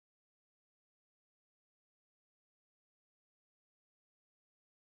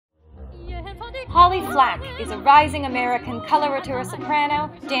Holly Flack is a rising American coloratura soprano,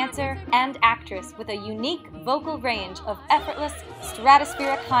 dancer, and actress with a unique vocal range of effortless,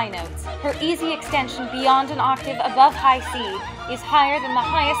 stratospheric high notes. Her easy extension beyond an octave above high C is higher than the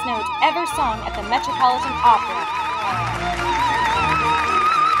highest note ever sung at the Metropolitan Opera.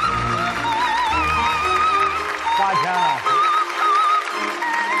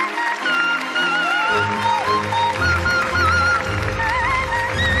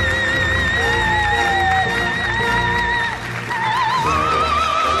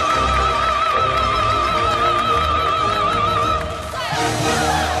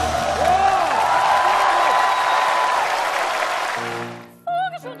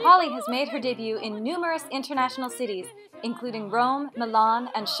 Holly has made her debut in numerous international cities, including Rome, Milan,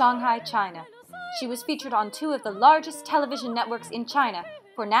 and Shanghai, China. She was featured on 2 of the largest television networks in China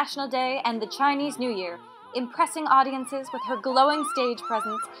for National Day and the Chinese New Year, impressing audiences with her glowing stage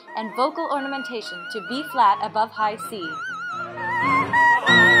presence and vocal ornamentation to B flat above high C.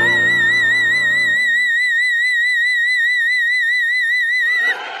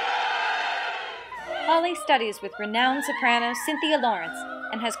 Holly studies with renowned soprano Cynthia Lawrence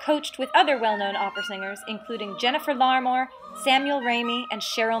and has coached with other well-known opera singers including Jennifer Larmore, Samuel Ramey, and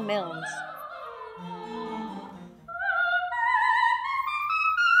Cheryl Milnes.